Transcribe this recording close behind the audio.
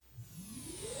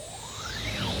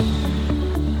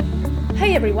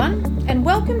everyone, and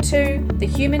welcome to the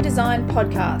Human Design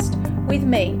Podcast with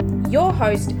me, your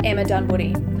host, Emma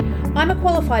Dunwoody. I'm a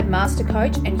qualified master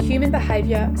coach and human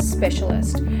behaviour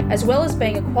specialist, as well as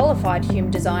being a qualified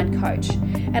human design coach.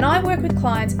 And I work with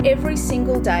clients every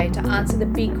single day to answer the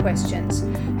big questions.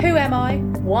 Who am I?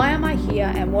 Why am I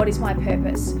here? And what is my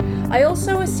purpose? I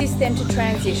also assist them to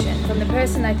transition from the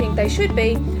person they think they should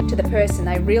be to the person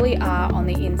they really are on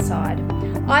the inside.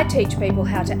 I teach people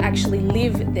how to actually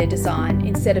live their design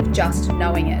instead of just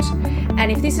knowing it.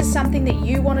 And if this is something that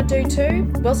you want to do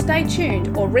too, well, stay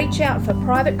tuned or reach out for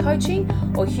private coaching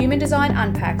or Human Design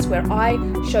Unpacks, where I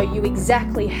show you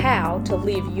exactly how to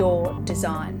live your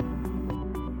design.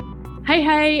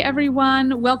 Hey,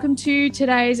 everyone. Welcome to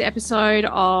today's episode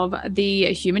of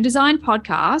the Human Design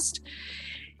Podcast.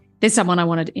 There's someone I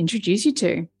wanted to introduce you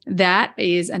to. That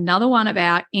is another one of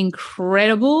our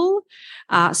incredible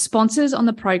sponsors on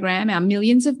the program, our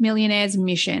Millions of Millionaires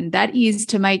mission. That is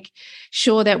to make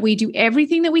sure that we do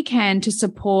everything that we can to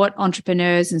support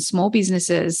entrepreneurs and small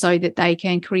businesses so that they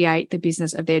can create the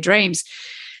business of their dreams.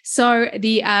 So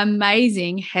the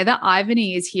amazing Heather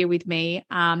Ivany is here with me.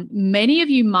 Many of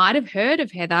you might have heard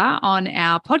of Heather on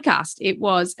our podcast. It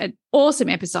was an awesome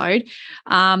episode.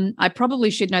 I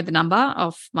probably should know the number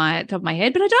off my top of my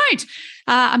head, but I don't.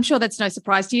 I'm sure that's no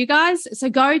surprise to you guys. So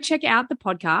go check out the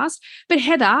podcast. But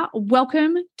Heather,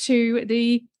 welcome to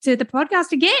the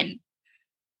podcast again.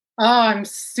 Oh, I'm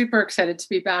super excited to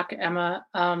be back, Emma.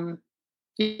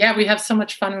 Yeah, we have so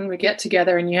much fun when we get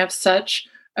together, and you have such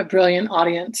a brilliant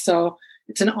audience. So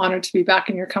it's an honor to be back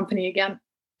in your company again.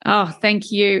 Oh,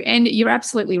 thank you. And you're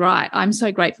absolutely right. I'm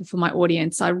so grateful for my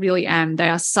audience. I really am. They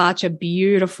are such a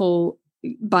beautiful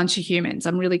bunch of humans.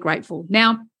 I'm really grateful.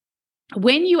 Now,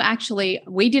 when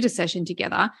we did a session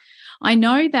together, I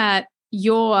know that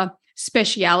your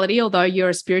speciality, although you're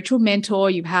a spiritual mentor,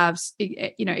 you have,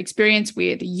 experience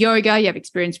with yoga, you have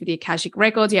experience with the Akashic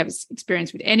records, you have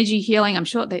experience with energy healing. I'm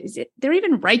sure there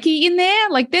even Reiki in there.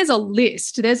 Like there's a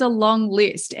long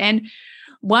list. And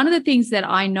one of the things that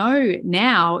I know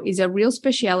now is a real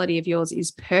speciality of yours is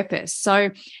purpose.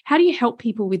 So how do you help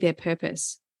people with their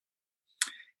purpose?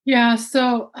 Yeah.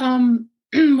 So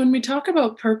when we talk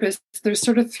about purpose, there's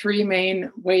sort of three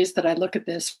main ways that I look at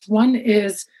this. One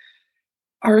is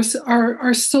our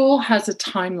soul has a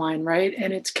timeline, right?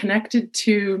 And it's connected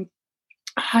to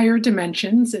higher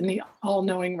dimensions in the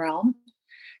all-knowing realm.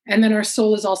 And then our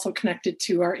soul is also connected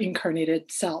to our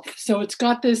incarnated self. So it's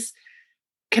got this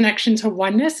connection to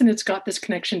oneness, and it's got this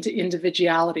connection to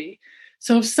individuality.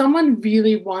 So if someone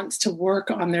really wants to work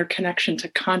on their connection to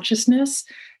consciousness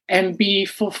and be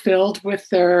fulfilled with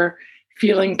their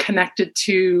feeling connected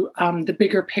to the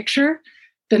bigger picture,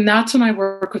 then that's when I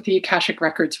work with the Akashic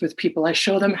records with people. I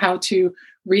show them how to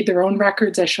read their own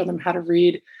records. I show them how to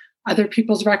read other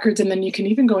people's records. And then you can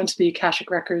even go into the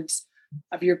Akashic records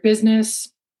of your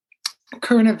business,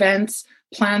 current events,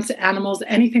 plants, animals,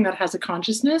 anything that has a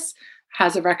consciousness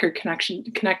has a record connection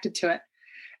connected to it.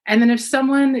 And then if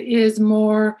someone is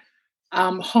more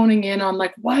honing in on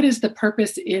like, what is the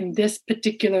purpose in this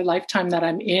particular lifetime that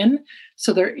I'm in?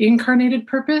 So their incarnated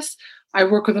purpose, I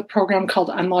work with a program called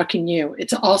Unlocking You.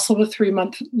 It's also a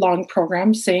 3-month-long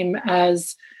program, same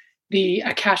as the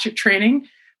Akashic training,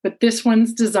 but this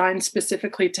one's designed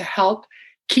specifically to help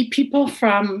keep people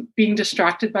from being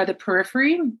distracted by the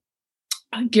periphery,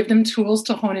 give them tools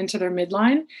to hone into their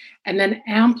midline, and then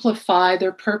amplify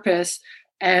their purpose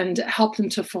and help them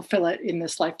to fulfill it in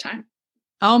this lifetime.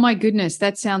 Oh my goodness,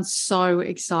 that sounds so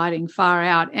exciting, far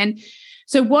out. And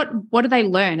so what do they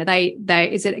learn?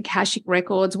 Is it Akashic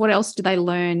records? What else do they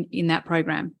learn in that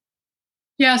program?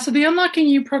 Yeah, so the Unlocking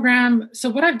You program, so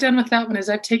what I've done with that one is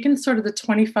I've taken sort of the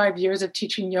 25 years of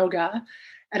teaching yoga,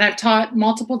 and I've taught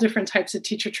multiple different types of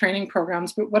teacher training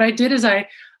programs. But what I did is I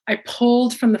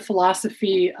pulled from the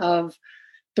philosophy of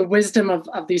the wisdom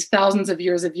of these thousands of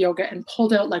years of yoga and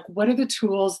pulled out like, what are the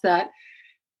tools that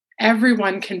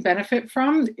everyone can benefit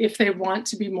from if they want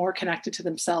to be more connected to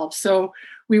themselves. So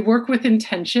we work with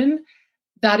intention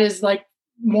that is like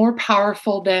more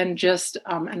powerful than just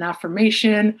an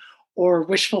affirmation or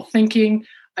wishful thinking.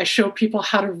 I show people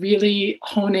how to really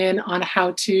hone in on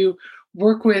how to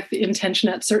work with intention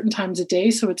at certain times a day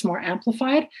so it's more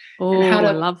amplified. Oh, I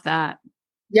love that.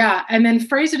 Yeah. And then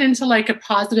phrase it into like a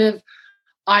positive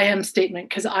I am statement,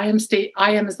 because I am is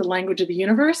the language of the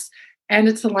universe. And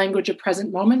it's the language of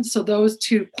present moment. So those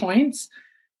 2 points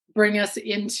bring us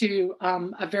into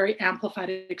a very amplified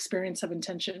experience of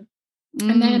intention.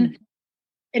 And then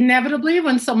inevitably,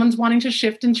 when someone's wanting to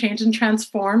shift and change and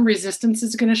transform, resistance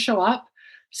is going to show up.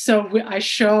 So I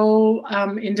show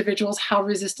individuals how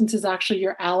resistance is actually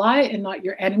your ally and not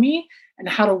your enemy, and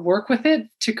how to work with it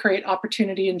to create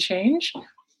opportunity and change.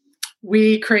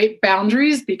 We create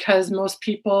boundaries because most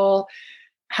people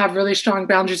have really strong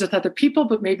boundaries with other people,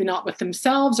 but maybe not with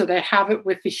themselves, or they have it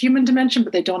with the human dimension,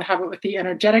 but they don't have it with the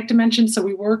energetic dimension. So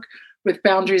we work with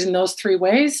boundaries in those three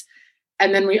ways.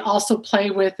 And then we also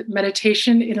play with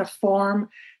meditation in a form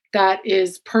that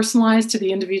is personalized to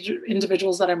the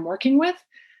individuals that I'm working with.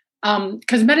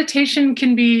 Because meditation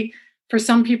can be, for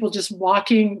some people, just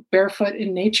walking barefoot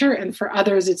in nature. And for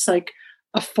others, it's like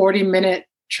a 40-minute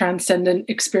transcendent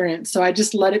experience. So I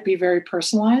just let it be very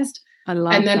personalized. I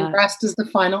love and then that. Rest is the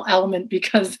final element,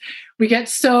 because we get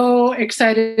so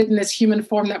excited in this human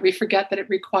form that we forget that it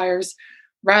requires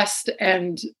rest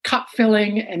and cup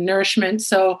filling and nourishment.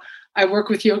 So I work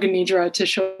with Yoga Nidra to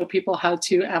show people how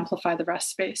to amplify the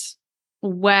rest space.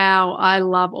 Wow, I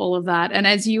love all of that. And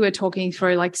as you were talking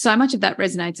through, like, so much of that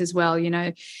resonates as well.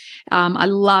 I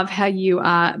love how you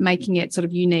are making it sort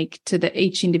of unique to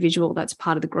each individual that's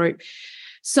part of the group.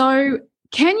 So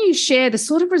can you share the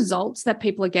sort of results that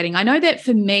people are getting? I know that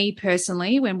for me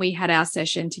personally, when we had our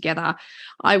session together,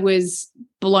 I was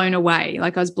blown away.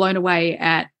 Like, I was blown away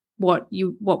at what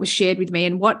was shared with me,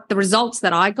 and what the results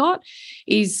that I got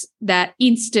is that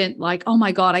instant, like, oh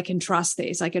my God, I can trust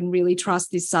this. I can really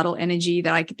trust this subtle energy,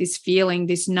 that I get this feeling,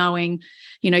 this knowing,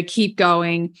 keep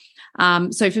going.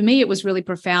 So for me, it was really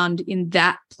profound in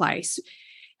that place.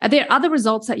 Are there other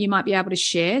results that you might be able to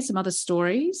share, some other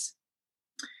stories?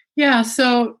 Yeah,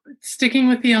 so sticking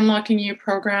with the Unlocking You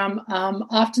program,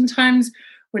 oftentimes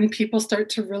when people start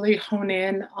to really hone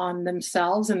in on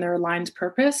themselves and their aligned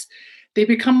purpose, they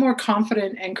become more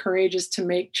confident and courageous to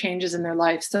make changes in their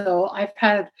life. So I've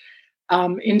had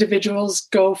individuals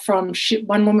go from,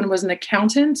 one woman was an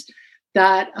accountant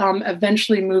that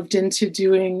eventually moved into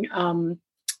doing,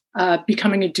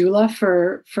 becoming a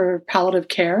doula for palliative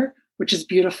care, which is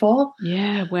beautiful.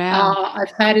 Yeah, wow.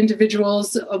 I've had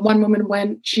individuals, one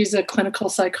woman she's a clinical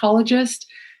psychologist,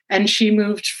 and she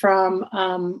moved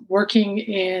from working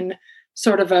in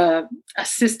sort of a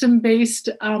system-based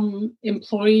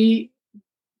employee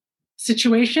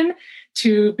situation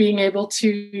to being able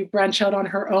to branch out on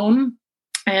her own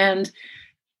and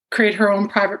create her own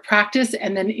private practice.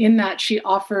 And then in that, she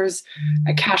offers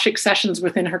Akashic sessions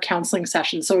within her counseling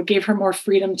sessions. So it gave her more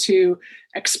freedom to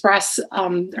express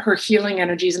her healing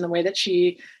energies in the way that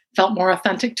she felt more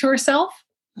authentic to herself.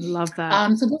 I love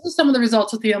that. So those are some of the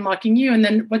results with the Unlocking You. And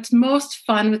then what's most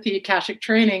fun with the Akashic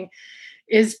training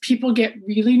is people get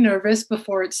really nervous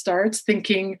before it starts,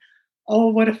 thinking, oh,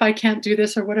 what if I can't do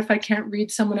this? Or what if I can't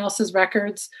read someone else's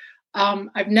records?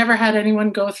 I've never had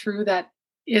anyone go through that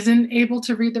isn't able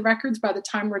to read the records by the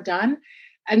time we're done.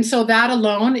 And so that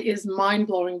alone is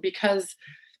mind-blowing, because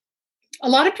a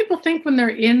lot of people think when they're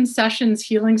in sessions,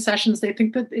 healing sessions, they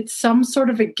think that it's some sort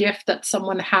of a gift that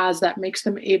someone has that makes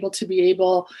them able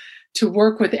to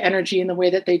work with energy in the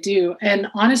way that they do. And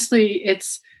honestly,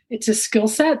 it's a skill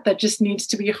set that just needs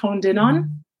to be honed in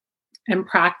on and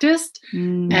practiced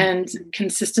and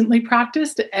consistently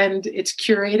practiced. And it's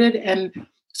curated and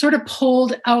sort of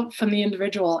pulled out from the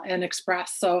individual and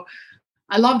expressed. So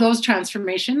I love those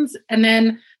transformations. And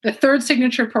then the third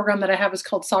signature program that I have is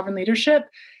called Sovereign Leadership.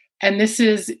 And this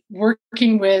is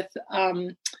working with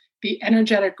the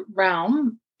energetic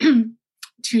realm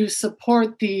to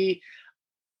support the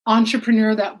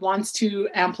entrepreneur that wants to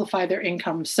amplify their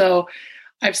income. So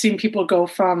I've seen people go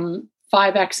from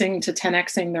 5xing to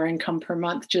 10xing their income per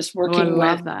month, just working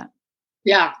with that.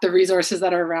 Yeah, the resources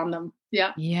that are around them.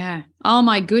 Yeah. Yeah. Oh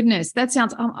my goodness. That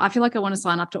sounds, I feel like I want to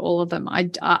sign up to all of them.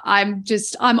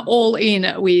 I'm all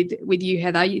in with you,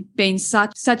 Heather. You've been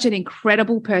such an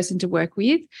incredible person to work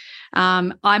with.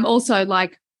 I'm also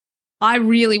like, I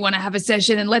really want to have a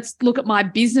session and let's look at my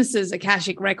business's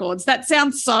Akashic records. That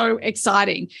sounds so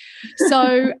exciting.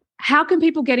 So how can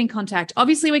people get in contact?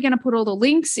 Obviously, we're going to put all the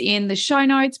links in the show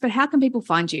notes, but how can people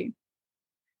find you?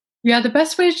 Yeah, the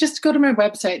best way is just to go to my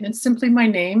website, and it's simply my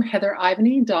name,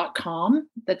 heatherivany.com.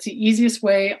 That's the easiest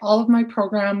way. All of my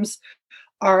programs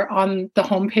are on the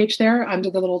homepage there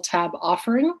under the little tab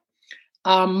offering.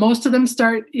 Most of them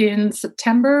start in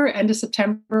September, end of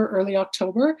September, early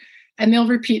October, and they'll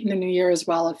repeat in the new year as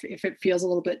well if it feels a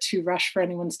little bit too rushed for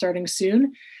anyone starting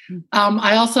soon.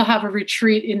 I also have a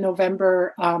retreat in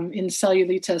November in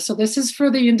Cellulita. So this is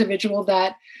for the individual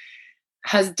that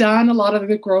has done a lot of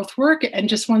the growth work and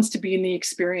just wants to be in the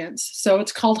experience. So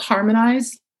it's called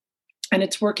Harmonize, and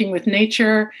it's working with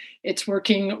nature. It's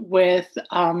working with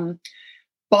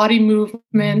body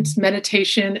movement,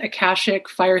 meditation, Akashic,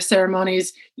 fire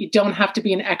ceremonies. You don't have to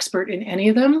be an expert in any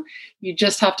of them. You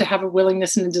just have to have a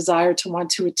willingness and a desire to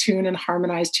want to attune and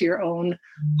harmonize to your own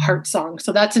heart song.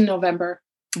 So that's in November.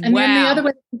 And then the other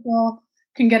way people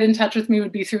can get in touch with me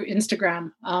would be through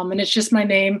Instagram. And it's just my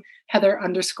name,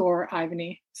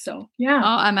 Heather_Ivany. So, yeah.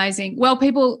 Oh, amazing. Well,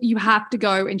 people, you have to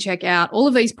go and check out all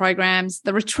of these programs.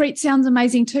 The retreat sounds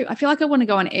amazing too. I feel like I want to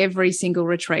go on every single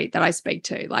retreat that I speak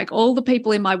to, like all the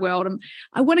people in my world.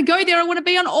 I want to go there. I want to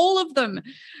be on all of them.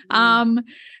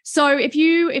 So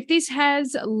if this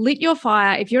has lit your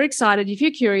fire, if you're excited, if you're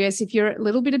curious, if you're a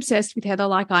little bit obsessed with Heather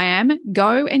like I am,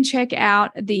 go and check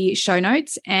out the show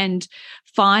notes and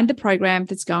find the program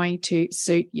that's going to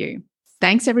suit you.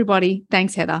 Thanks, everybody.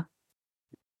 Thanks, Heather.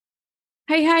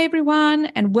 Hey, everyone,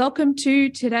 and welcome to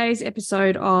today's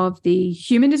episode of the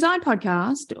Human Design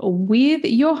Podcast with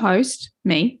your host,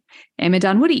 me, Emma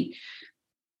Dunwoody.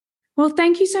 Well,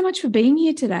 thank you so much for being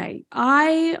here today.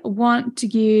 I want to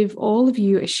give all of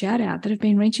you a shout out that have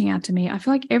been reaching out to me. I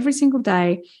feel like every single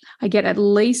day I get at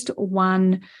least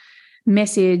one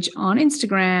message on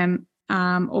Instagram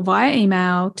or via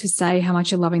email to say how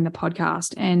much you're loving the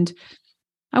podcast. And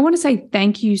I want to say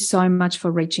thank you so much for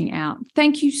reaching out.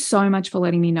 Thank you so much for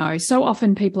letting me know. So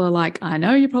often people are like, I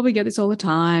know you probably get this all the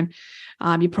time.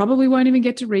 You probably won't even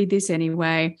get to read this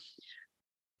anyway.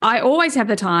 I always have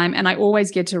the time and I always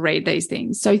get to read these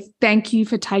things. So thank you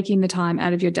for taking the time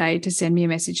out of your day to send me a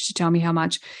message to tell me how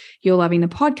much you're loving the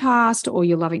podcast, or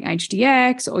you're loving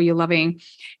HDX, or you're loving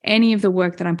any of the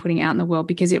work that I'm putting out in the world,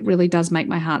 because it really does make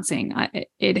my heart sing.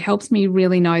 It helps me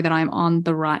really know that I'm on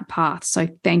the right path. So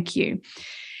thank you.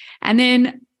 And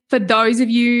then for those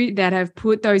of you that have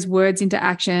put those words into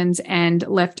actions and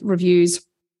left reviews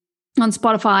on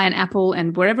Spotify and Apple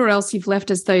and wherever else you've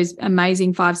left us those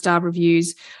amazing 5-star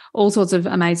reviews, all sorts of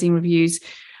amazing reviews,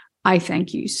 I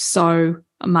thank you so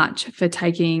much for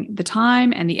taking the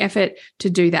time and the effort to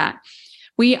do that.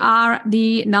 We are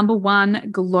the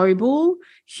 #1 global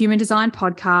human design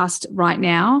podcast right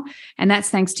now, and that's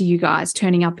thanks to you guys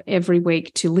turning up every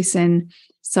week to listen.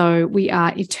 So we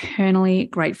are eternally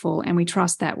grateful, and we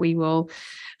trust that we will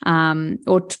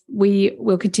we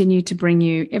will continue to bring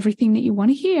you everything that you want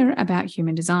to hear about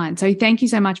human design. So thank you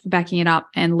so much for backing it up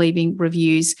and leaving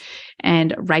reviews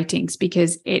and ratings,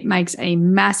 because it makes a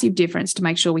massive difference to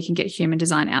make sure we can get human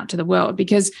design out to the world,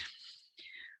 because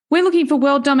we're looking for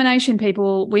world domination,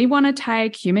 people. We want to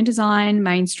take human design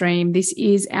mainstream. This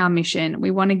is our mission.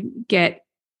 We want to get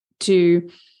to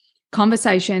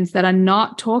conversations that are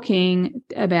not talking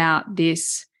about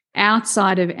this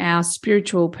outside of our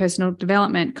spiritual, personal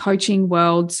development, coaching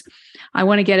worlds. I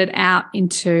want to get it out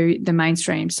into the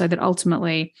mainstream so that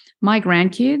ultimately my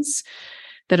grandkids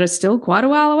that are still quite a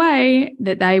while away,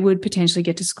 that they would potentially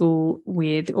get to school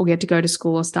with, or get to go to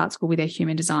school or start school with their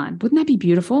human design. Wouldn't that be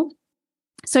beautiful?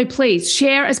 So please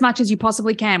share as much as you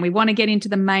possibly can. We want to get into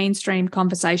the mainstream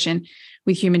conversation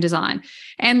with human design.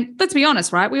 And let's be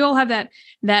honest, right? We all have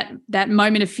that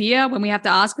moment of fear when we have to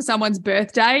ask for someone's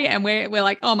birthday, and we're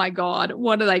like, oh my God,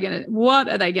 what are they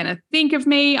gonna think of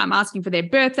me? I'm asking for their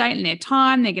birthday and their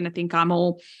time. They're gonna think I'm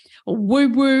all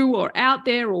woo-woo or out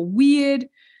there or weird.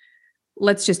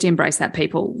 Let's just embrace that,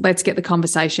 people. Let's get the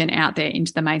conversation out there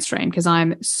into the mainstream, because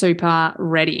I'm super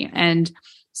ready. And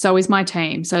so is my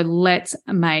team. So let's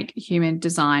make human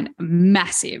design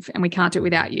massive, and we can't do it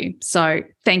without you. So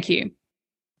thank you.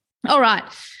 All right.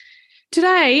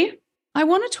 Today, I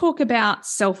want to talk about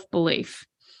self-belief.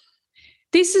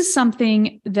 This is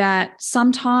something that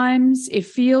sometimes it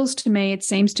feels to me, it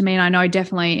seems to me, and I know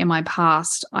definitely in my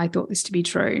past, I thought this to be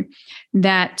true,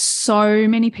 that so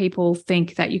many people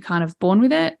think that you're kind of born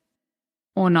with it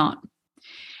or not.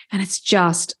 And it's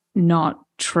just not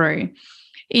true.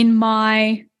 In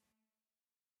my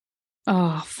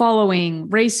following,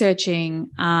 researching,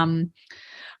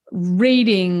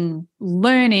 reading,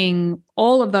 learning,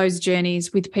 all of those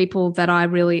journeys with people that I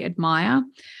really admire,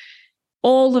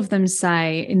 all of them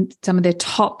say in some of their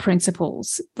top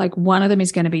principles, like one of them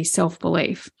is going to be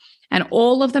self-belief. And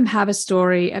all of them have a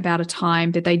story about a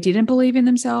time that they didn't believe in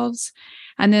themselves,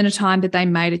 and then a time that they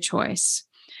made a choice.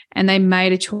 And they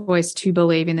made a choice to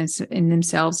believe in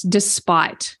themselves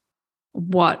despite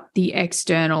what the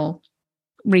external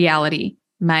reality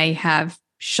may have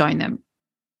shown them.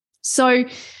 So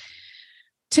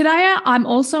today I'm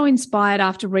also inspired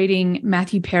after reading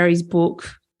Matthew Perry's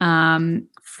book,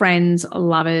 Friends,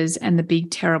 Lovers, and the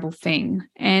Big Terrible Thing.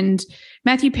 And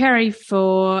Matthew Perry,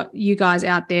 for you guys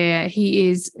out there,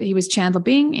 he was Chandler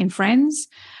Bing in Friends.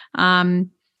 And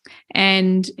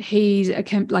he's a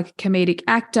comedic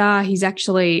actor. He's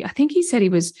actually, I think he said he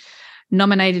was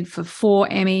nominated for 4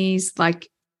 Emmys. Like,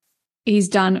 he's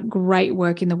done great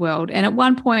work in the world. And at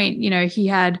one point, he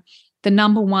had the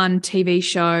 #1 TV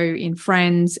show in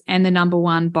Friends and the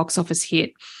 #1 box office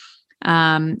hit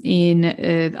in,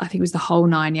 I think it was The Whole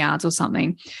Nine Yards or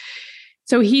something.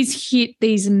 So he's hit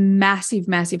these massive,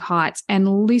 massive heights.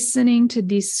 And listening to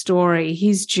this story,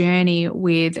 his journey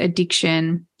with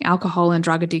addiction, alcohol and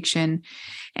drug addiction,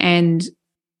 and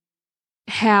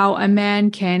how a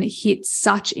man can hit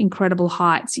such incredible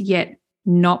heights yet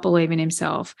not believe in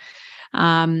himself,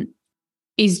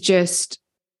 is just,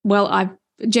 well, I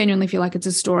genuinely feel like it's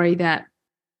a story that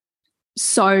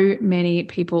so many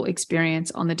people experience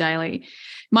on the daily.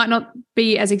 Might not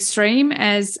be as extreme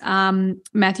as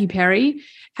Matthew Perry.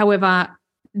 However,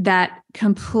 that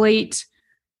complete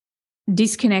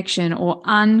disconnection or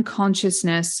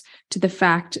unconsciousness to the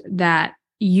fact that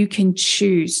you can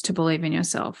choose to believe in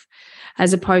yourself,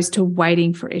 as opposed to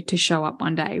waiting for it to show up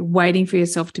one day, waiting for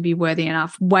yourself to be worthy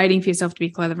enough, waiting for yourself to be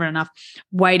clever enough,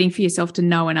 waiting for yourself to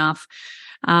know enough.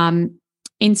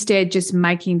 Instead, just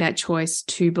making that choice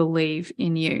to believe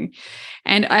in you.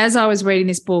 And as I was reading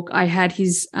this book, I had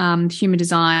his Human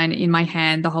Design in my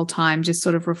hand the whole time, just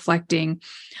sort of reflecting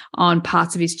on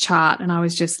parts of his chart. And I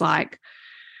was just like,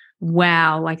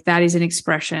 wow, like that is an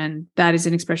expression. That is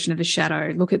an expression of the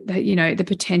shadow. Look at the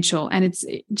potential. And it's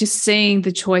just seeing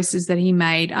the choices that he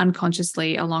made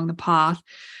unconsciously along the path.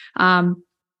 And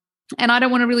I don't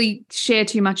want to really share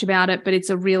too much about it, but it's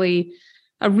a really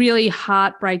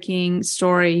heartbreaking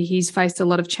story. He's faced a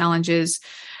lot of challenges.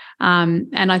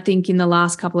 And I think in the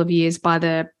last couple of years, by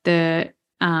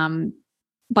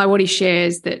by what he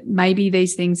shares, that maybe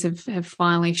these things have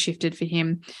finally shifted for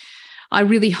him. I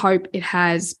really hope it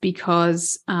has,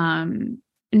 because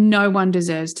no one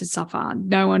deserves to suffer.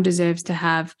 No one deserves to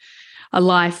have a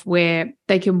life where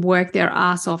they can work their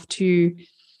ass off to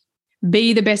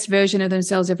be the best version of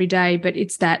themselves every day, but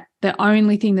it's that the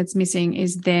only thing that's missing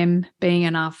is them being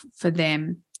enough for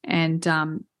them. And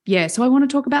so I want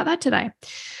to talk about that today.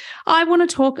 I want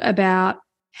to talk about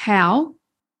how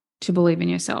to believe in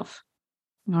yourself.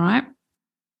 All right.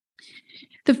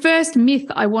 The first myth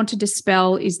I want to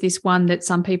dispel is this one that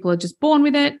some people are just born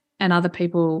with it and other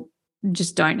people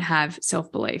just don't have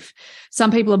self-belief.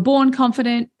 Some people are born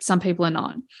confident, some people are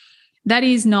not. That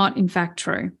is not, in fact,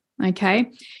 true. Okay.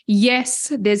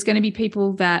 Yes, there's going to be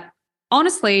people that,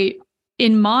 honestly,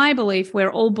 in my belief,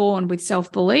 we're all born with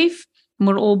self-belief and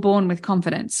we're all born with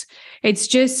confidence. It's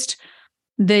just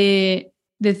the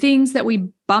things that we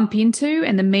bump into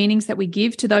and the meanings that we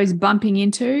give to those bumping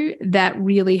into that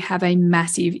really have a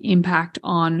massive impact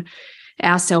on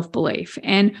our self-belief.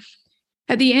 And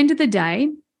at the end of the day,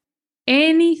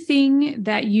 anything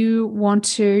that you want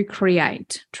to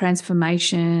create,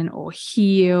 transformation or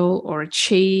heal or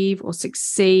achieve or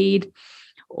succeed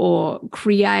or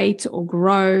create or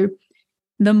grow,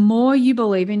 the more you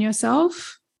believe in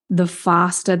yourself, the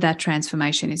faster that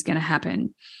transformation is going to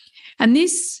happen. And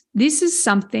this is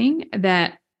something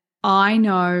that I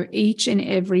know each and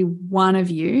every one of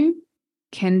you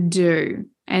can do,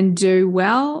 and do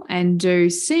well, and do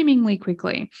seemingly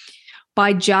quickly,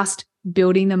 by just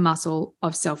building the muscle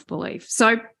of self-belief.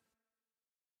 So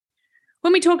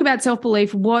when we talk about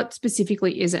self-belief, what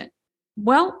specifically is it?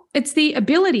 Well, it's the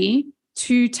ability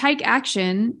to take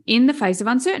action in the face of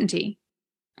uncertainty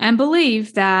and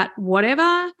believe that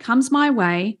whatever comes my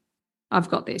way, I've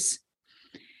got this.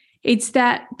 It's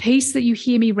that piece that you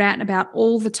hear me rant about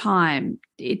all the time.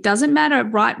 It doesn't matter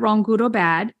right, wrong, good, or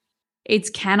bad. It's,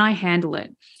 can I handle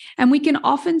it? And we can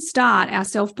often start our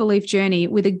self-belief journey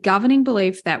with a governing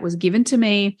belief that was given to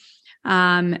me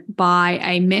by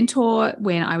a mentor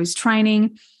when I was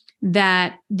training,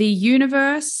 that the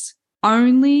universe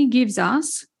only gives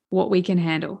us what we can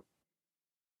handle.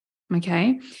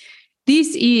 Okay?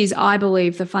 This is, I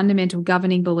believe, the fundamental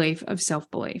governing belief of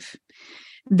self-belief,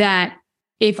 that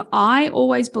if I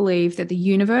always believe that the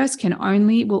universe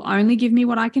will only give me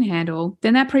what I can handle,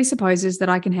 then that presupposes that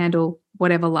I can handle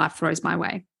whatever life throws my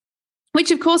way, which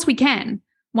of course we can,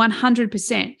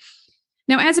 100%.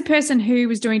 Now, as a person who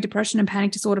was doing depression and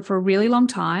panic disorder for a really long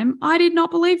time, I did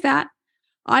not believe that.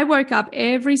 I woke up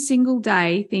every single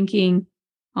day thinking,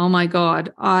 oh my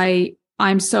God,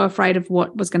 I'm so afraid of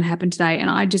what was going to happen today. And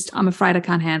I'm afraid I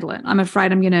can't handle it. I'm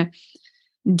afraid I'm going to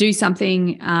do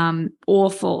something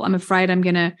awful. I'm afraid I'm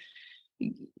going to,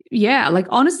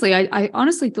 honestly, I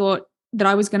honestly thought that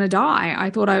I was going to die.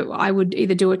 I thought I would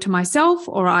either do it to myself,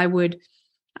 or I would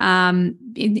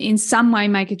in some way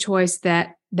make a choice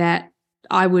that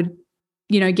I would,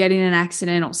 get in an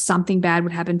accident, or something bad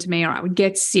would happen to me, or I would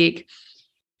get sick.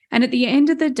 And at the end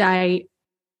of the day,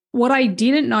 what I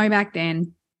didn't know back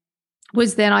then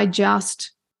was that I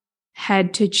just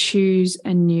had to choose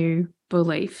a new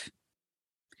belief.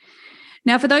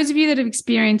 Now, for those of you that have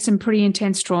experienced some pretty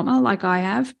intense trauma, like I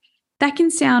have, that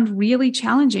can sound really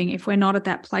challenging if we're not at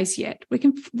that place yet.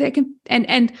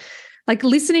 And like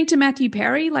listening to Matthew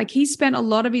Perry, like he spent a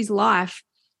lot of his life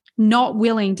not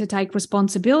willing to take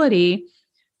responsibility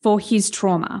for his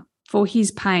trauma, for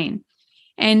his pain.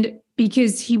 And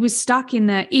because he was stuck in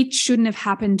the, it shouldn't have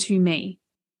happened to me.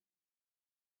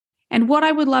 And what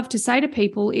I would love to say to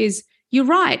people is, you're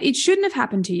right, it shouldn't have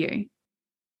happened to you,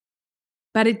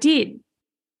 but it did.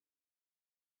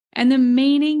 And the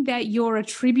meaning that you're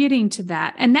attributing to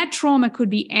that, and that trauma could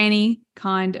be any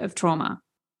kind of trauma,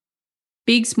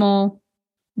 big, small,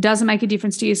 doesn't make a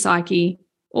difference to your psyche.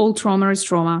 All trauma is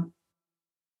trauma.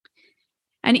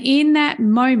 And in that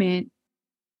moment,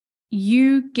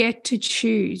 you get to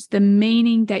choose the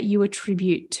meaning that you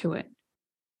attribute to it.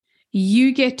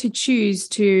 You get to choose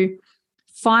to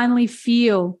finally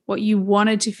feel what you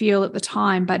wanted to feel at the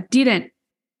time, but didn't.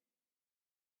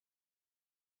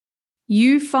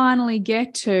 You finally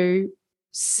get to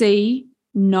see,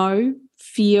 know,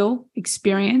 feel,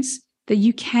 experience that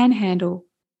you can handle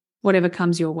whatever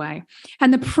comes your way.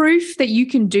 And the proof that you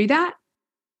can do that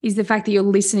is the fact that you're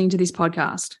listening to this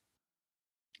podcast.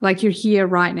 Like you're here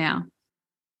right now.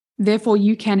 Therefore,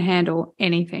 you can handle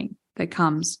anything that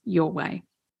comes your way.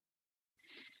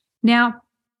 Now,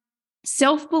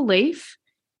 self-belief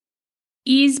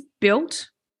is built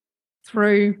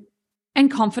through, and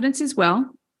confidence as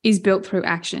well, is built through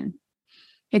action.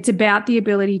 It's about the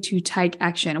ability to take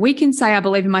action. We can say, I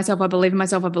believe in myself, I believe in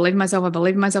myself, I believe in myself, I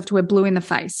believe in myself, till we're blue in the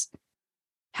face.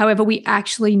 However, we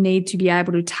actually need to be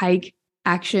able to take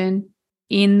action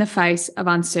in the face of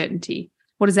uncertainty.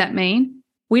 What does that mean?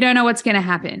 We don't know what's going to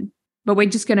happen, but we're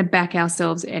just going to back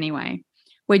ourselves anyway.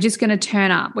 We're just going to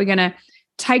turn up. We're going to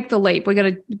take the leap. We're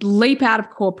going to leap out of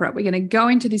corporate. We're going to go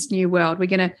into this new world. We're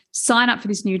going to sign up for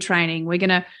this new training. We're going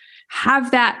to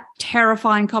have that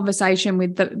terrifying conversation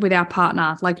with our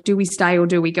partner. Like, do we stay or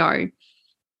do we go?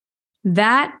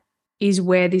 That is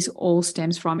where this all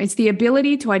stems from. It's the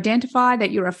ability to identify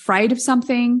that you're afraid of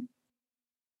something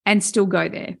and still go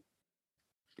there.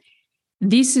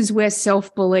 This is where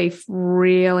self-belief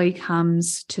really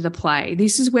comes to the play.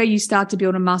 This is where you start to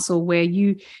build a muscle where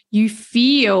you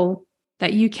feel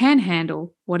that you can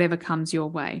handle whatever comes your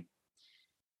way.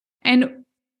 And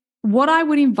what I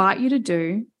would invite you to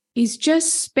do is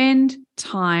just spend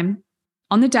time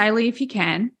on the daily if you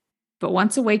can, but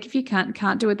once a week if you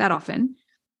can't do it that often,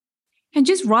 and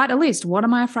just write a list. What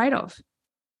am I afraid of?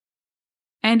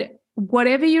 And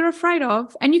whatever you're afraid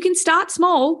of, and you can start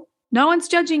small, no one's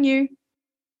judging you.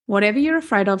 Whatever you're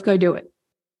afraid of, go do it.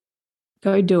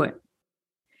 Go do it.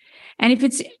 And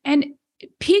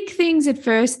pick things at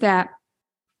first that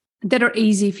are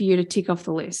easy for you to tick off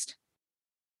the list.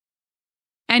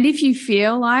 And if you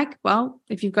feel like, well,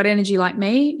 if you've got energy like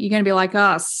me, you're going to be like,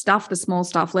 stuff the small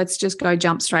stuff. Let's just go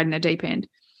jump straight in the deep end.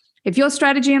 If your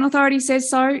strategy and authority says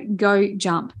so, go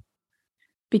jump.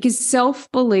 Because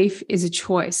self-belief is a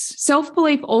choice.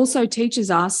 Self-belief also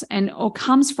teaches us or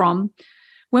comes from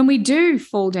when we do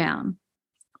fall down,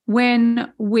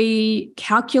 when we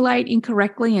calculate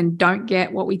incorrectly and don't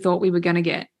get what we thought we were going to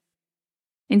get.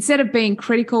 Instead of being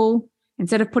critical,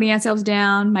 instead of putting ourselves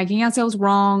down, making ourselves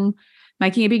wrong,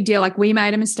 making a big deal like we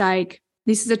made a mistake,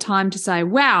 this is a time to say,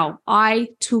 wow, I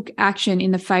took action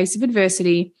in the face of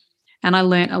adversity and I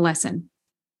learnt a lesson.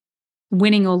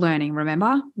 Winning or learning,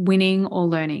 remember? Winning or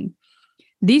learning.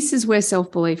 This is where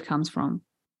self-belief comes from.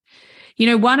 You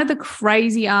know, one of the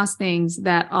crazy ass things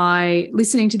that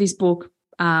listening to this book,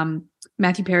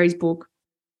 Matthew Perry's book,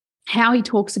 how he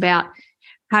talks about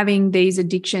having these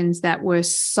addictions that were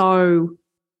so,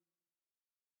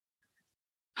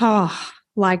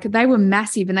 like they were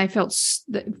massive, and they felt,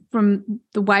 from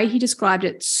the way he described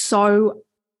it, so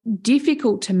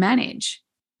difficult to manage.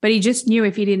 But he just knew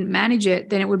if he didn't manage it,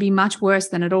 then it would be much worse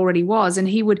than it already was. And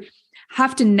he would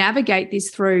have to navigate this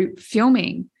through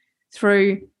filming,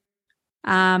 through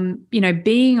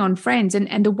being on Friends.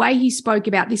 And the way he spoke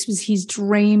about this was his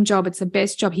dream job. It's the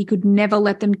best job. He could never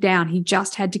let them down. He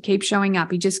just had to keep showing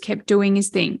up. He just kept doing his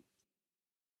thing.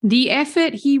 The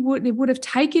effort it would have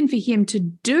taken for him to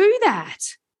do that,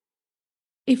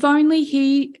 if only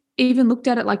he even looked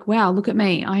at it like, wow, look at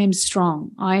me. I am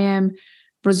strong. I am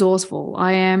resourceful.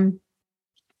 I am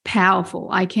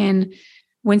powerful.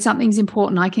 When something's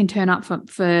important, I can turn up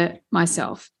for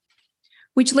myself.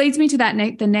 Which leads me to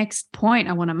the next point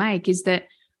I want to make is that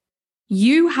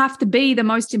you have to be the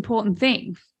most important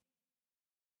thing.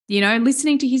 You know,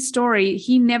 listening to his story,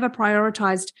 he never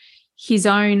prioritized his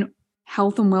own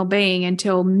health and well-being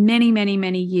until many, many,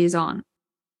 many years on.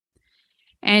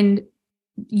 And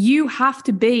you have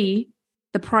to be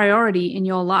the priority in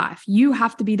your life. You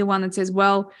have to be the one that says,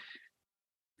 well,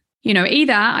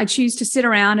 either I choose to sit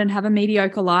around and have a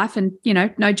mediocre life, and,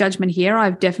 no judgment here.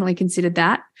 I've definitely considered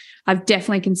that. I've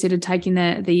definitely considered taking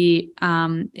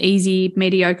the easy,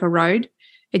 mediocre road.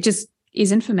 It just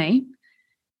isn't for me.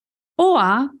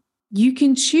 Or you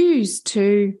can choose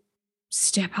to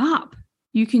step up.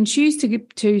 You can choose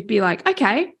to be like,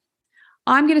 okay,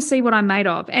 I'm going to see what I'm made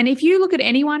of. And if you look at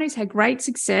anyone who's had great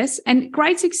success, and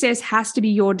great success has to be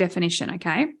your definition,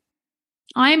 okay?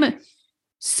 I'm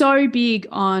so big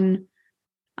on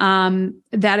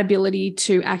that ability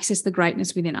to access the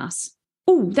greatness within us.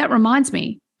 Oh, that reminds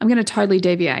me. I'm going to totally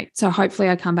deviate. So hopefully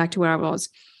I come back to where I was.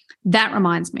 That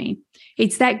reminds me.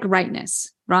 It's that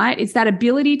greatness, right? It's that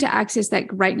ability to access that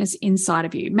greatness inside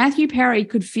of you. Matthew Perry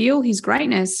could feel his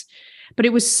greatness, but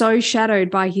it was so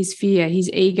shadowed by his fear, his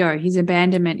ego, his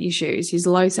abandonment issues, his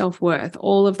low self-worth,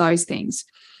 all of those things.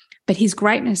 But his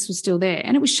greatness was still there,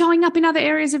 and it was showing up in other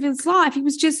areas of his life. He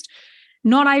was just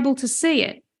not able to see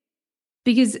it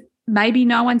because maybe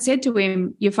no one said to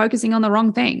him, you're focusing on the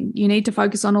wrong thing. You need to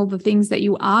focus on all the things that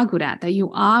you are good at, that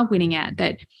you are winning at,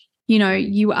 that,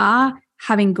 you are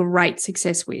having great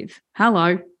success with.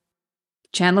 Hello,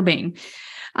 Chandler Bing.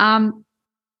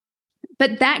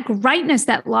 But that greatness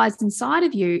that lies inside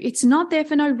of you, it's not there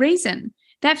for no reason.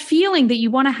 That feeling that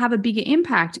you want to have a bigger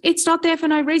impact, it's not there for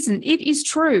no reason. It is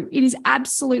true. It is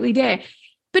absolutely there.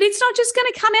 But it's not just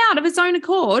going to come out of its own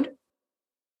accord.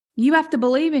 You have to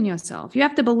believe in yourself. You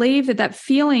have to believe that that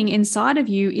feeling inside of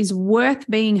you is worth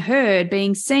being heard,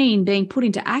 being seen, being put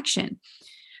into action.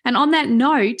 And on that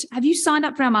note, have you signed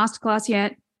up for our masterclass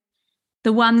yet?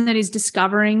 The one that is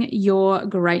discovering your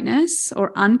greatness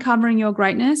or uncovering your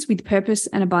greatness with purpose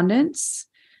and abundance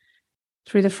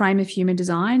through the frame of human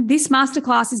design. This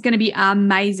masterclass is going to be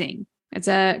amazing. It's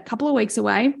a couple of weeks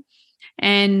away,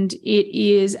 and it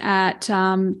is at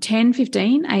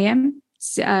 10:15 a.m.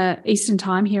 Eastern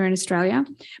time here in Australia.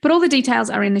 But all the details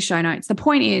are in the show notes. The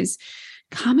point is,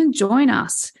 come and join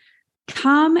us.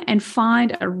 Come and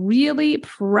find a really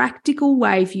practical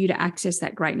way for you to access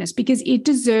that greatness, because it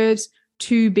deserves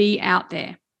to be out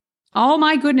there. Oh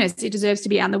my goodness, it deserves to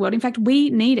be out in the world. In fact, we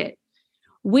need it.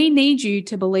 We need you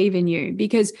to believe in you,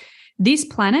 because this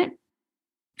planet,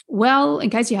 well, in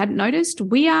case you hadn't noticed,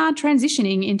 we are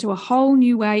transitioning into a whole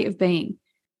new way of being.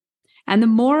 And the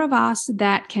more of us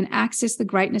that can access the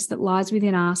greatness that lies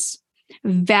within us,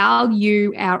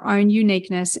 value our own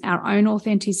uniqueness, our own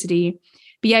authenticity,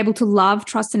 be able to love,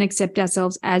 trust, and accept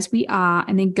ourselves as we are,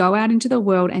 and then go out into the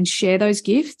world and share those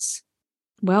gifts,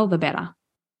 well, the better.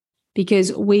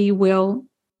 Because we will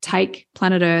take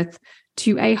planet Earth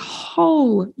to a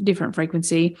whole different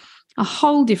frequency, a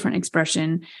whole different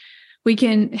expression. We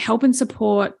can help and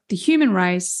support the human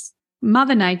race,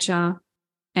 Mother Nature,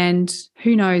 and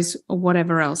who knows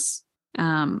whatever else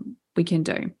we can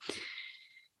do.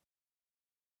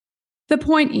 The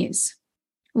point is,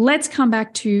 let's come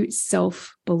back to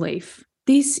self-belief.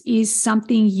 This is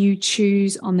something you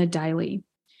choose on the daily.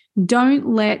 Don't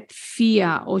let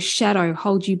fear or shadow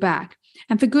hold you back.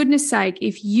 And for goodness sake,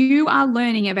 if you are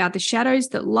learning about the shadows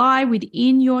that lie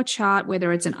within your chart,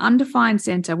 whether it's an undefined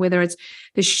center, whether it's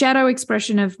the shadow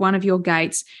expression of one of your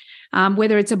gates,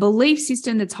 whether it's a belief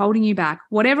system that's holding you back,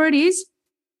 whatever it is,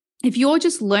 if you're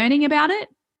just learning about it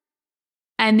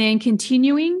and then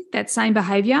continuing that same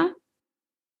behavior,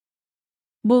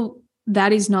 well,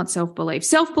 that is not self-belief.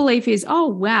 Self-belief is, oh,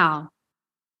 wow,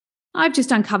 I've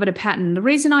just uncovered a pattern. The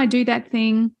reason I do that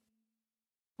thing,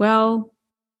 well,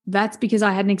 that's because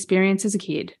I had an experience as a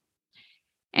kid.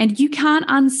 And you can't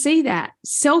unsee that.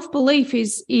 Self-belief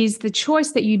is the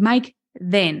choice that you make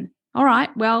then. All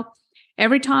right, well,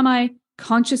 every time I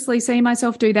consciously see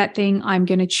myself do that thing, I'm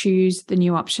going to choose the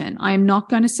new option. I am not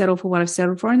going to settle for what I've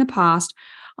settled for in the past.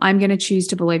 I'm going to choose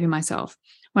to believe in myself.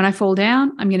 When I fall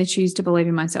down, I'm going to choose to believe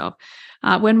in myself.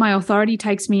 When my authority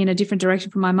takes me in a different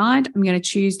direction from my mind, I'm going to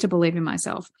choose to believe in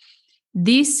myself.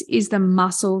 This is the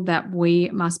muscle that we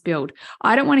must build.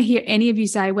 I don't want to hear any of you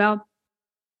say, well,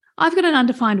 I've got an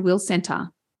undefined will center.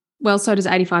 Well, so does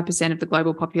 85% of the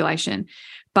global population.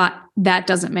 But that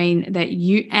doesn't mean that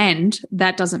you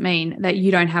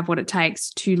don't have what it takes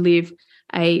to live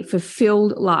a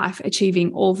fulfilled life,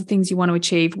 achieving all the things you want to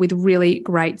achieve with really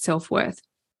great self-worth.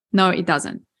 No, it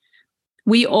doesn't.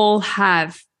 We all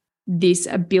have this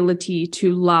ability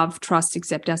to love, trust,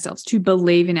 accept ourselves, to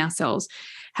believe in ourselves.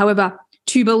 However,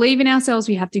 to believe in ourselves,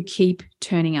 we have to keep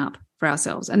turning up for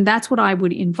ourselves. And that's what I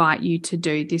would invite you to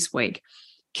do this week.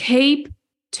 Keep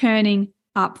turning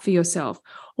up for yourself.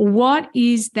 What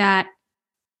is that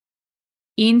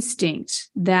instinct,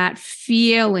 that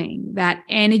feeling, that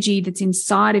energy that's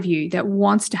inside of you that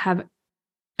wants to have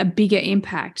a bigger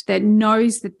impact, that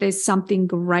knows that there's something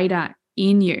greater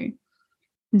in you,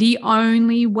 the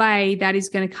only way that is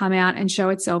going to come out and show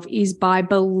itself is by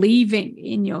believing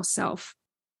in yourself.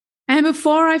 And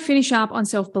before I finish up on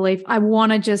self-belief, I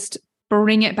want to just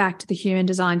bring it back to the human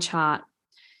design chart.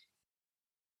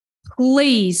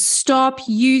 Please stop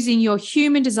using your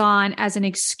human design as an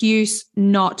excuse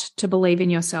not to believe in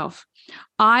yourself.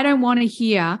 I don't want to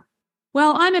hear,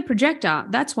 well, I'm a projector.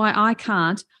 That's why I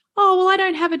can't. Oh, well, I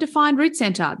don't have a defined root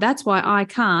center. That's why I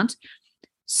can't.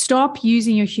 Stop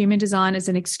using your human design as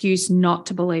an excuse not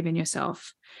to believe in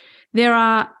yourself. There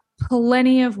are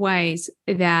plenty of ways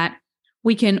that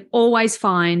we can always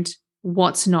find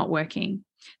what's not working.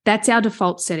 That's our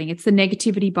default setting. It's the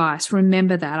negativity bias.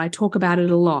 Remember that. I talk about it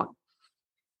a lot.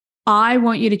 I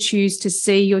want you to choose to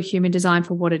see your human design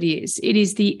for what it is. It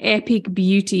is the epic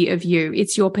beauty of you.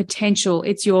 It's your potential.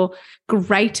 It's your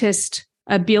greatest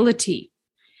ability.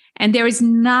 And there is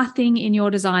nothing in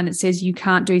your design that says you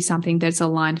can't do something that's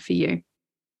aligned for you.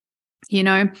 You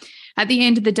know, at the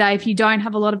end of the day, if you don't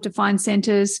have a lot of defined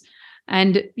centers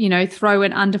and, you know, throw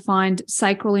an undefined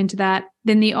sacral into that,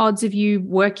 then the odds of you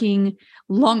working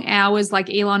long hours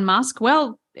like Elon Musk,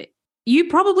 well, you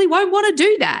probably won't want to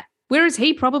do that. Whereas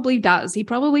he probably does. He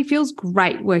probably feels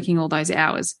great working all those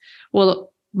hours.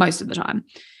 Well, most of the time.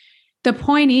 The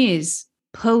point is,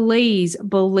 please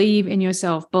believe in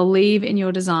yourself. Believe in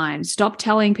your design. Stop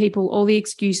telling people all the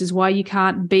excuses why you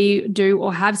can't be, do,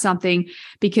 or have something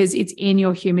because it's in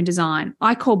your human design.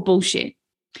 I call bullshit.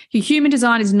 Your human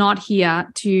design is not here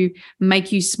to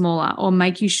make you smaller or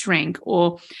make you shrink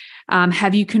or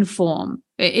have you conform.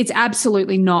 It's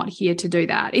absolutely not here to do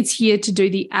that. It's here to do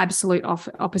the absolute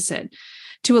opposite,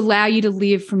 to allow you to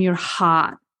live from your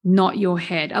heart, not your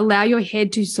head. Allow your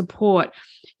head to support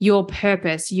your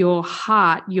purpose, your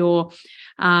heart, your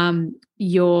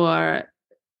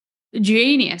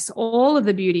genius, all of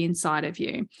the beauty inside of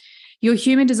you. Your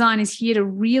human design is here to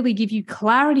really give you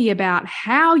clarity about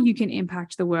how you can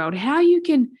impact the world, how you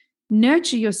can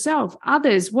nurture yourself,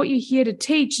 others, what you're here to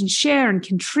teach and share and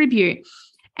contribute.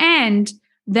 And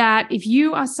that if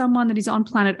you are someone that is on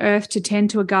planet Earth to tend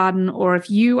to a garden, or if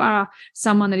you are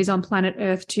someone that is on planet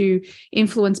Earth to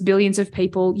influence billions of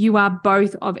people, you are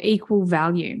both of equal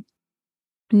value.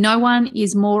 No one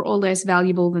is more or less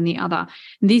valuable than the other.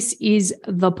 This is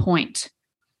the point.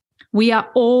 We are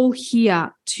all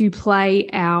here to play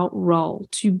our role,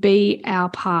 to be our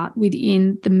part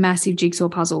within the massive jigsaw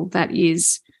puzzle that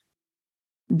is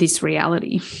this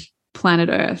reality, planet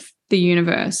Earth, the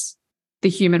universe, the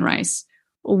human race,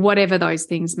 or whatever those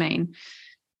things mean.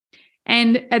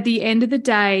 And at the end of the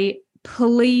day,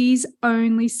 please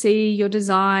only see your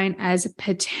design as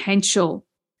potential.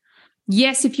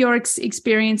 Yes, if you're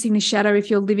experiencing the shadow,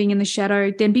 if you're living in the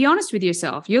shadow, then be honest with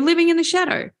yourself. You're living in the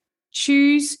shadow.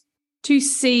 Choose to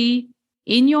see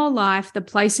in your life the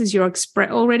places you're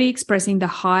already expressing the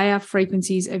higher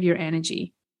frequencies of your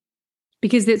energy,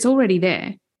 because it's already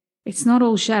there. It's not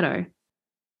all shadow.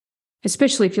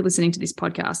 Especially if you're listening to this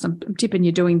podcast, I'm tipping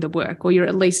you're doing the work, or you're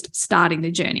at least starting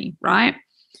the journey, right?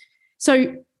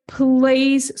 So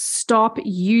please stop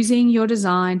using your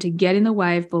design to get in the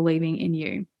way of believing in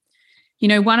you. You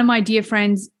know, one of my dear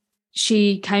friends,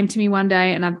 she came to me one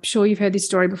day, and I'm sure you've heard this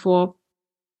story before,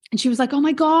 and she was like, oh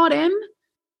my God, Em,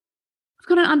 I've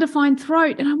got an undefined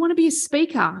throat and I want to be a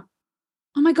speaker.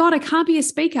 Oh my God, I can't be a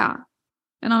speaker.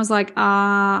 And I was like,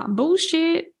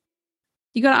 bullshit.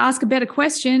 You got to ask a better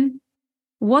question.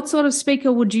 What sort of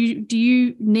speaker do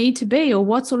you need to be, or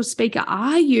what sort of speaker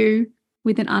are you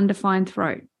with an undefined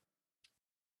throat?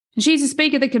 And she's a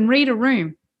speaker that can read a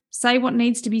room, say what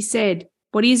needs to be said,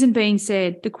 what isn't being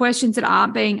said, the questions that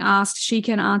aren't being asked, she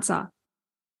can answer.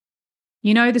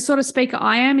 You know, the sort of speaker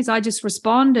I am is I just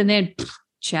respond and then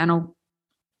channel.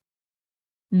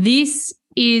 This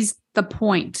is the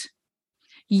point.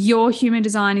 Your human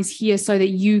design is here so that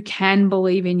you can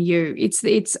believe in you.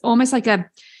 It's almost like a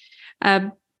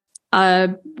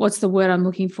what's the word I'm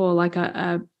looking for? Like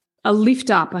a lift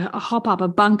up, a hop up, a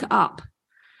bunk up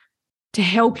to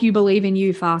help you believe in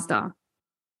you faster.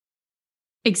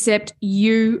 Except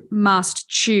you must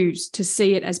choose to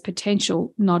see it as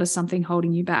potential, not as something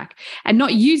holding you back, and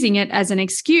not using it as an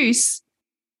excuse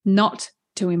not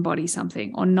to embody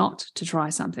something or not to try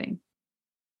something.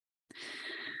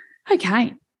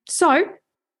 Okay, so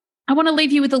I want to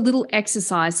leave you with a little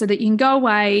exercise so that you can go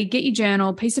away, get your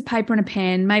journal, piece of paper and a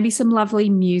pen, maybe some lovely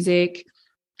music.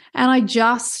 And I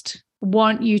just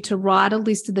want you to write a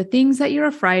list of the things that you're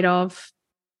afraid of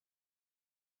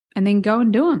and then go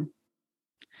and do them.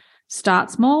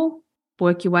 Start small,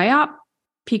 work your way up,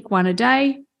 pick one a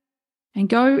day, and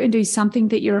go and do something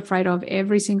that you're afraid of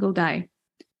every single day.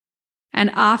 And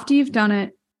after you've done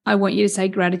it, I want you to say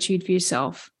gratitude for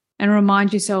yourself and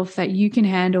remind yourself that you can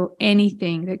handle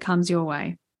anything that comes your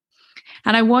way.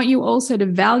 And I want you also to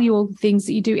value all the things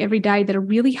that you do every day that are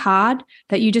really hard,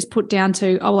 that you just put down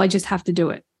to, oh, well, I just have to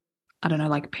do it. I don't know,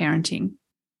 like parenting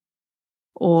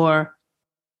or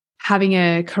having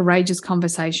a courageous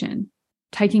conversation,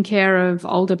 taking care of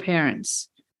older parents,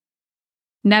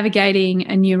 navigating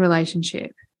a new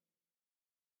relationship.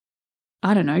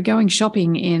 I don't know, going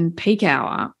shopping in peak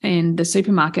hour in the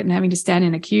supermarket and having to stand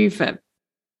in a queue for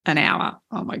an hour.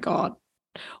 Oh my God.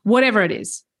 Whatever it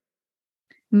is.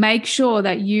 Make sure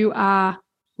that you are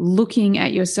looking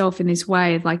at yourself in this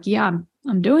way, like, yeah,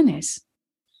 I'm doing this.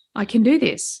 I can do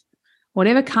this.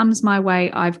 Whatever comes my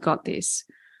way, I've got this.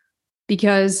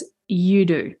 Because you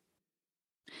do.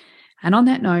 And on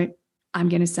that note, I'm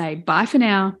going to say bye for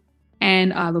now,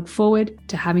 and I look forward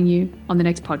to having you on the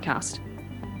next podcast.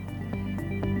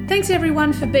 Thanks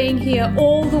everyone for being here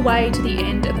all the way to the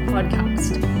end of the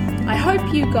podcast. I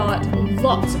hope you got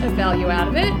lots of value out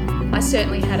of it. I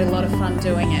certainly had a lot of fun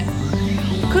doing it.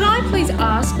 Could I please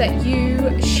ask that you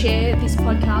share this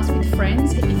podcast with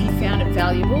friends if you found it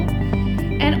valuable?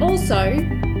 And also,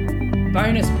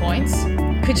 bonus points,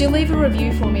 could you leave a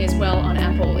review for me as well on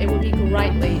Apple? It would be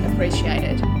greatly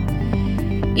appreciated.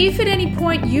 If at any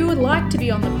point you would like to be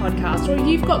on the podcast or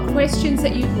you've got questions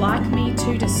that you'd like me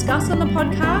to discuss on the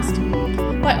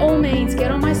podcast, by all means,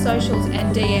 get on my socials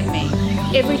and DM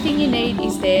me. Everything you need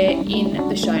is there in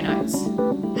the show notes.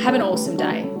 Have an awesome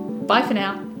day. Bye for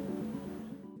now.